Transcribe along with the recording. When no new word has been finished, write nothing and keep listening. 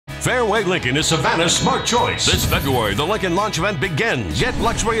Fairway Lincoln is Savannah's smart choice. This February, the Lincoln launch event begins. Get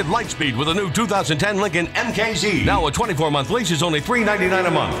luxury at light speed with a new 2010 Lincoln MKZ. Now a 24-month lease is only $399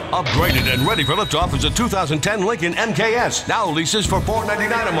 a month. Upgraded and ready for liftoff is a 2010 Lincoln MKS. Now leases for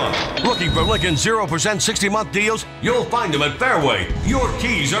 $499 a month. Looking for Lincoln 0% 60-month deals? You'll find them at Fairway. Your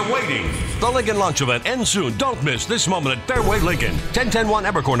keys are waiting. The Lincoln launch event ends soon. Don't miss this moment at Fairway Lincoln. 10101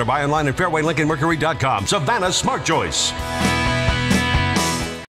 Ebercorner. Buy online at fairwaylincolnmercury.com. Savannah's smart choice.